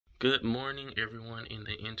Good morning, everyone in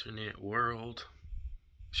the internet world.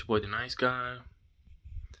 It's your boy, the nice guy.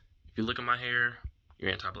 If you look at my hair,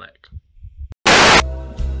 you're anti-black.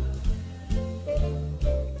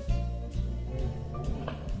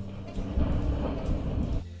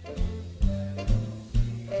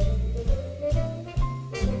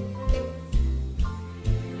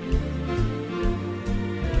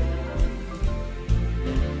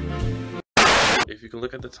 If you can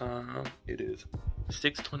look at the time, it is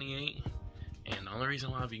 6:28, and the only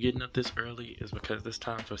reason why I'll be getting up this early is because it's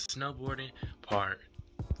time for snowboarding part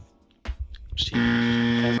 2.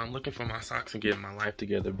 As I'm looking for my socks and getting my life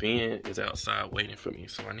together, Ben is outside waiting for me,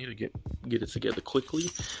 so I need to get it together quickly.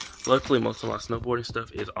 Luckily, most of my snowboarding stuff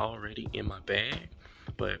is already in my bag,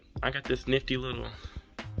 but I got this nifty little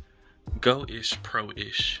Go-ish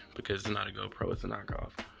Pro-ish, because it's not a GoPro, it's a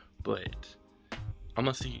knockoff, but I'm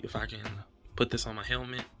gonna see if I can put this on my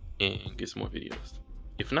helmet and get some more videos.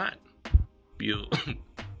 If not,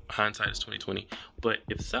 hindsight is 2020. But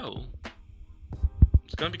if so,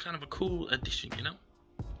 it's gonna be kind of a cool addition, you know?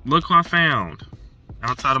 Look what I found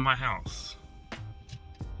outside of my house.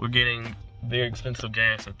 We're getting very expensive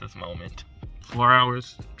gas at this moment. 4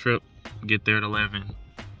 hours trip, get there at 11.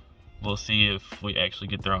 We'll see if we actually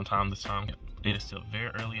get there on time this time. It is still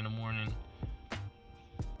very early in the morning.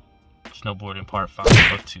 Snowboarding part 5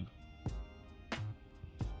 of 2.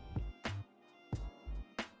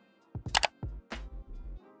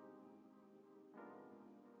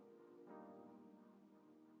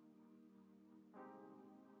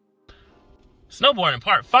 Snowboarding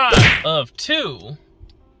part 5 of 2.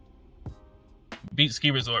 Beach ski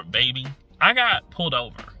resort, baby. I got pulled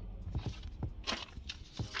over.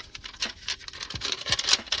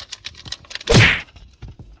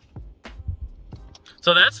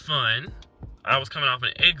 So that's fun. I was coming off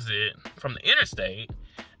an exit from the interstate,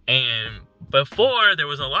 and before there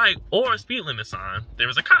was a light or a speed limit sign, there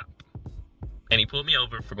was a cop. And he pulled me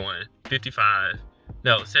over for going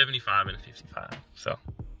 75 and 55. So,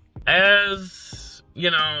 as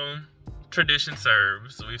you know, tradition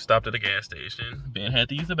serves, we've stopped at a gas station. Ben had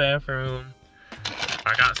to use the bathroom.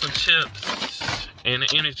 I got some chips and an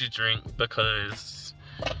energy drink because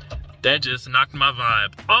that just knocked my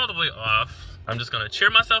vibe all the way off. I'm just gonna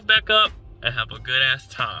cheer myself back up and have a good ass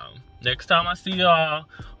time. Next time I see y'all,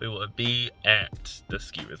 we will be at the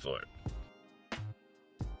ski resort.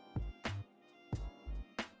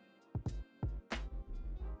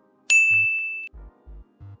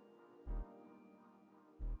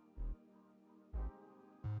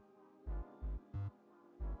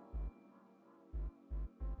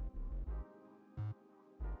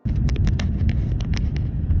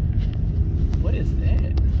 What is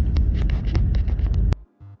that?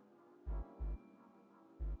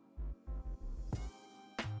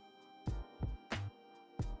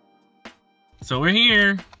 So we're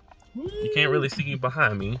here. You can't really see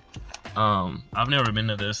behind me. I've never been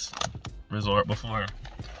to this resort before,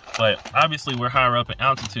 but obviously we're higher up in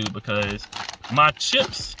altitude because my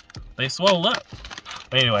chips, they swell up.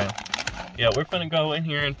 But anyway, yeah, we're gonna go in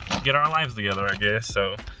here and get our lives together, I guess.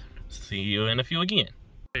 So see you in a few again.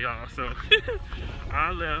 Hey y'all, so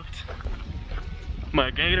I left my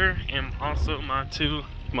gator and also my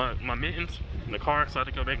mittens in the car, so I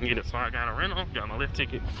had to go back and get it. So I got a rental, got my lift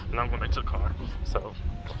ticket, and I'm going back to the car. So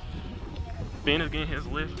Ben is getting his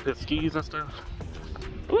lift, his skis and stuff.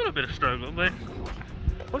 A little bit of struggle, but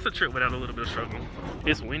what's a trip without a little bit of struggle?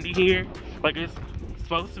 It's windy here. Like, it's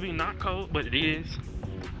supposed to be not cold, but it is.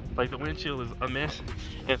 Like, the wind chill is a mess,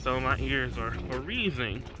 and so my ears are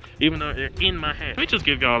freezing, even though they're in my hat. Let me just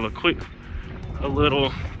give y'all a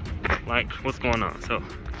little, like, what's going on. So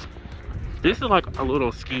this is like a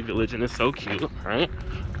little ski village, and it's so cute, right?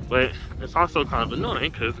 But it's also kind of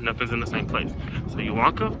annoying because nothing's in the same place. So you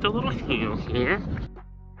walk up the little hill here.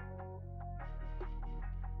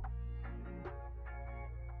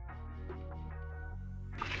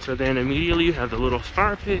 So then immediately you have the little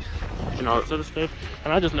fire pit and all this other stuff.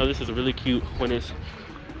 And I just know this is really cute when it's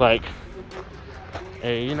like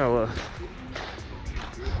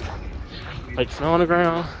like snow on the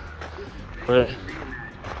ground. But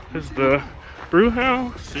this is the brew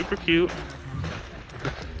house, super cute.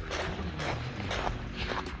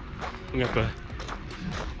 We got the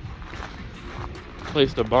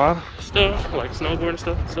place to buy stuff, like snowboard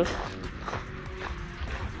stuff.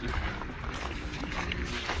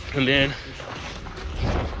 And then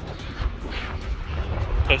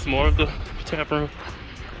that's more of the tap room.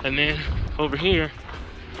 And then over here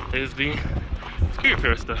is the ski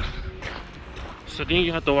repair stuff. So then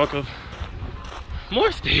you have to walk up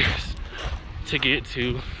more stairs to get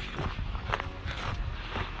to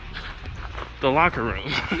the locker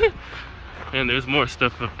room. And there's more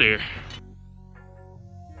stuff up there.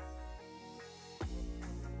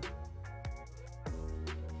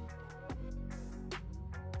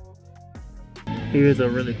 Here's a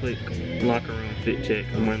really quick locker room fit check.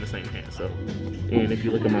 I'm wearing the same hat, so. And if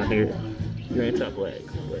you look at my hair, you're anti-black.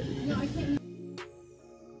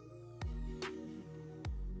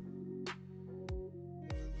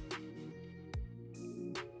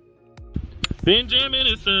 Benjamin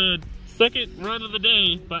is the second run of the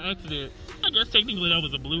day by accident. I guess technically that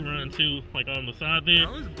was a blue run too, like on the side there.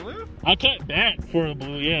 That was blue? I cut back for a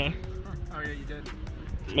blue, yeah. Oh yeah, you did.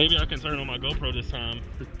 Maybe I can turn on my GoPro this time.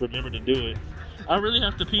 Just remember to do it. I really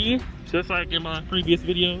have to pee, just like in my previous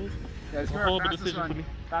videos. Yeah, it's our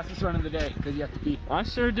fastest run of the day, because you have to pee. I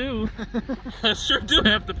sure do. I sure do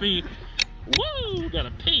have to pee. Woo!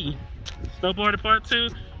 Gotta pee. Snowboarding part 2.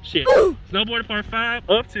 Shit. Snowboarding part 5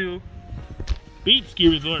 up to Beach Ski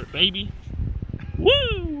Resort, baby.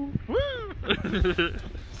 Woo! Woo!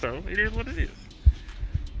 So it is what it is.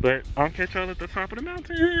 But I'll catch y'all at the top of the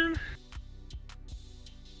mountain.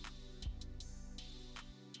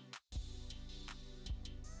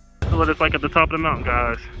 This is what it's like at the top of the mountain,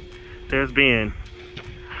 guys. There's Ben.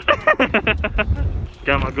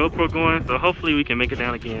 Got my GoPro going, so hopefully we can make it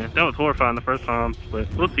down again. That was horrifying the first time,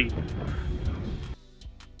 but we'll see.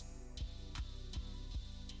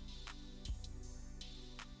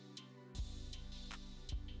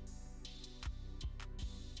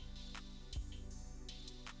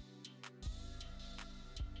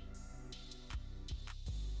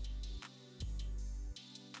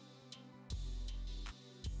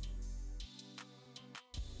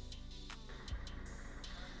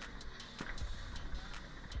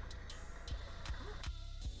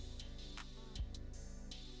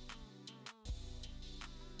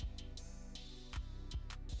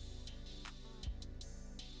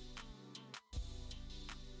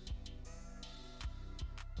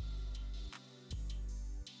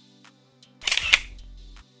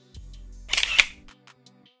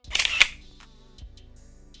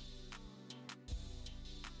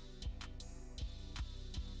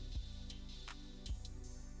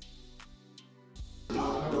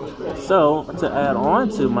 So, to add on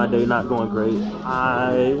to my day not going great,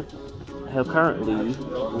 I have currently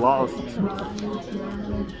lost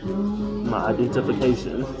my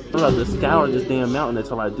identification. I'm about to scour this damn mountain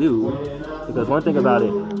until I do. Because one thing about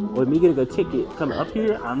it, with me getting a ticket coming up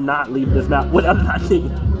here, I'm not leaving this mountain without my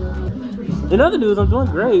ticket. In other news, I'm doing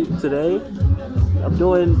great today. I'm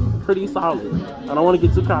doing pretty solid. I don't want to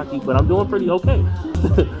get too cocky, but I'm doing pretty okay.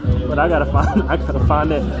 But I gotta find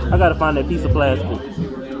that piece of plastic.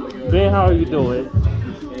 Ben, how are you doing?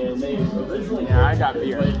 Yeah, I got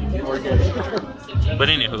beer. We're good. But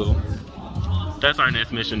anywho, that's our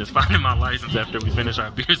next mission, is finding my license after we finish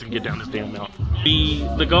our beers and get down this damn mountain.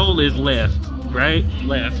 The goal is left, right?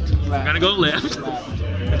 Left. I gotta go left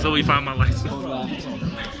until we find my license.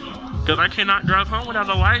 Because I cannot drive home without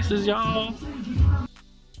a license, y'all.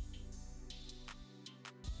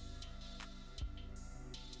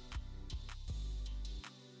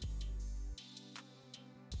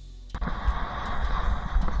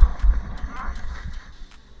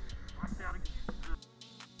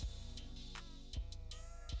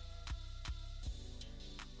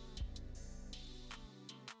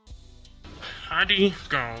 ID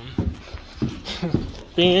gone.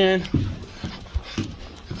 Ben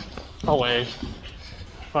away.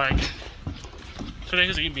 Like,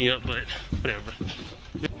 today's eating me up, but whatever.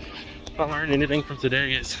 If I learned anything from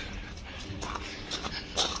today, is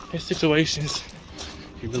there's situations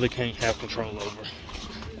you really can't have control over.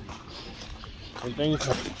 And things,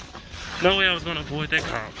 no way I was gonna avoid that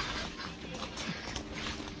cop.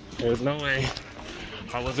 There's no way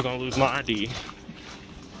I wasn't gonna lose my ID.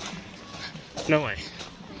 No way.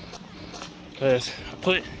 Because I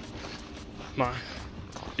put my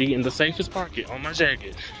ID in the safest pocket on my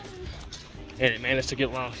jacket, and it managed to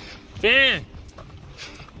get lost. Ben!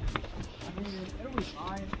 I mean, it'll be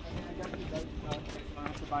fine. I mean, I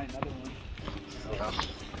have to buy another one.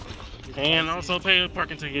 So. And also pay a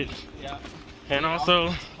parking ticket. Yeah. And also,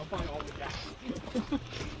 I'll find all the gas.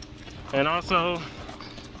 and also,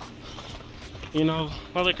 you know,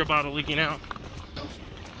 my liquor bottle leaking out.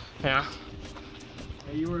 Yeah.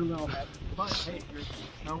 Hey, you were a little bit. But hey, you're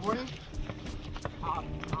snowboarding? Top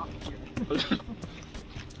here.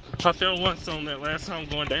 I fell once on that last time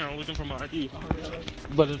going down looking for my ID. Oh, really?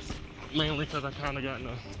 But it's mainly because I kind of got in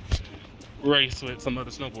a race with some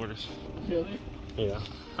other snowboarders. Really? Yeah.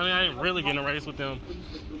 I mean, I didn't really get in a race with them,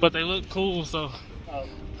 but they looked cool, so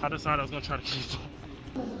I decided I was going to try to keep them.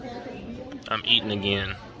 I'm eating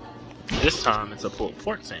again. This time it's a pulled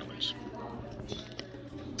pork sandwich.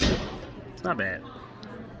 It's not bad.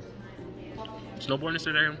 Snowboarding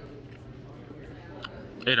today,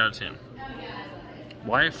 8 out of 10.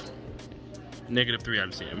 Wife, -3 out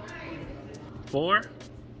of 10. 4?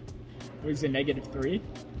 Was it -3?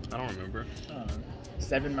 I don't remember.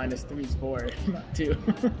 7 minus 3 is 4, not 2.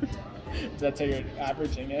 That's how you're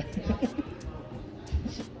averaging it.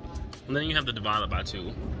 And then you have to divide it by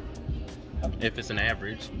 2. If it's an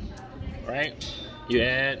average, right? You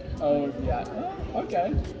add. Oh, yeah.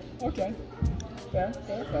 Okay. Okay. Fair,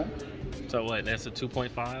 fair, fair. So what, that's a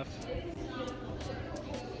 2.5?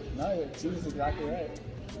 No, it seems exactly right.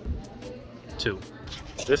 2.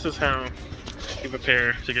 This is how you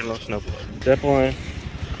prepare to get on a snowboard. Step 1,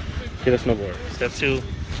 get a snowboard. Step 2,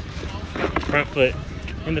 front foot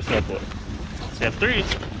in the snowboard. Step 3,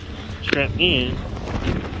 strap in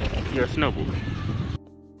your snowboard.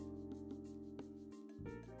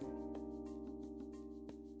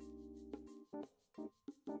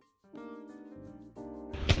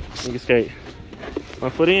 You can skate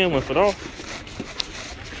 1 foot in, 1 foot off.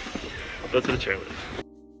 Go to the chairlift.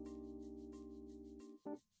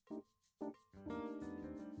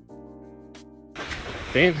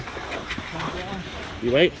 Then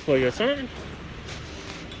you wait for your turn.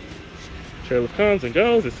 Chairlift comes and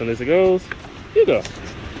goes. As soon as it goes, you go.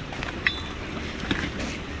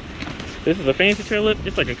 This is a fancy chairlift.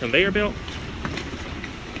 It's like a conveyor belt.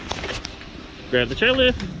 Grab the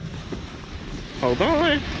chairlift. Hold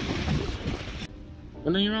on.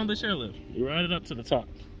 And then you're on the chairlift. You ride it up to the top.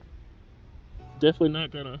 Definitely not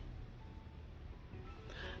gonna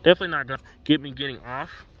get me getting off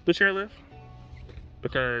the chairlift,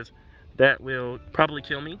 because that will probably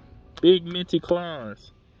kill me. Big minty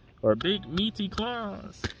claws. Or big meaty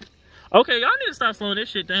claws. Okay, y'all need to stop slowing this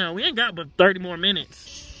shit down. We ain't got but 30 more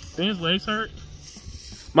minutes. Then his legs hurt.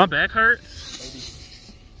 My back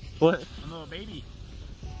hurts. Baby. What? I'm a little baby.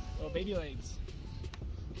 Little baby legs.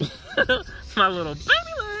 My little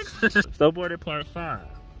baby legs. Snowboarding part 5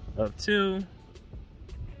 of 2.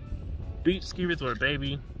 Beach ski resort,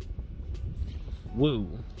 baby. Woo.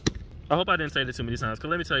 I hope I didn't say this too many times,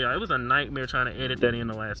 because let me tell y'all, it was a nightmare trying to edit that in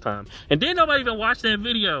the last time. And then nobody even watched that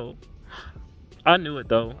video. I knew it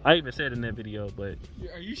though. I even said in that video, but...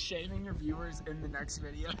 Are you shaming your viewers in the next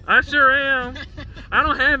video? I sure am. I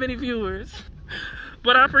don't have any viewers.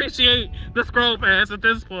 But I appreciate the scroll pass at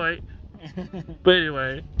this point. But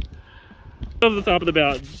anyway. That was the top of the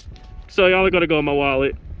mountain. So y'all are gonna go in my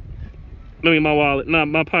wallet. I mean my wallet, not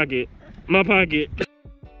my pocket. My pocket.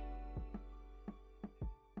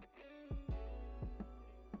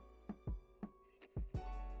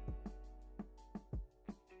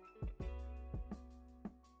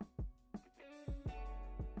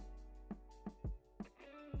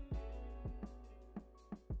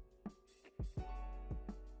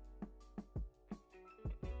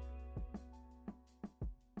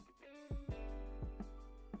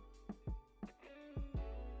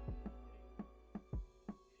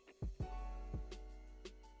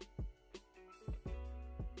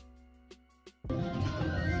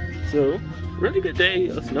 So, really good day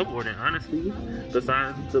of snowboarding, honestly.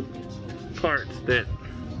 Besides the parts that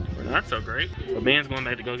were not so great. But Ben's going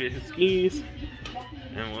back to go get his skis.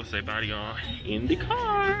 And we'll say bye to y'all in the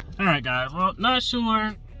car. Alright guys, well, not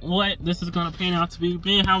sure what this is going to pan out to be.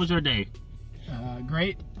 Ben, how was your day?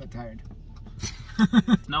 Great, but tired.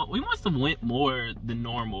 No, we must have went more than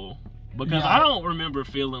normal. Because Yeah. I don't remember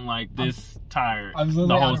feeling like this tired I was the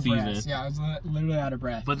literally whole out of season. breath. Yeah, I was literally out of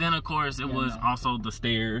breath. But then of course it was also the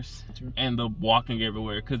stairs and the walking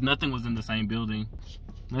everywhere, because nothing was in the same building.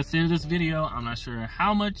 That's the end of this video. I'm not sure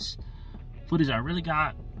how much footage I really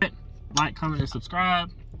got. Like, comment, and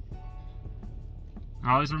subscribe.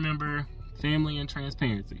 Always remember family and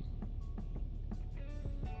transparency.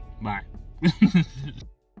 Bye.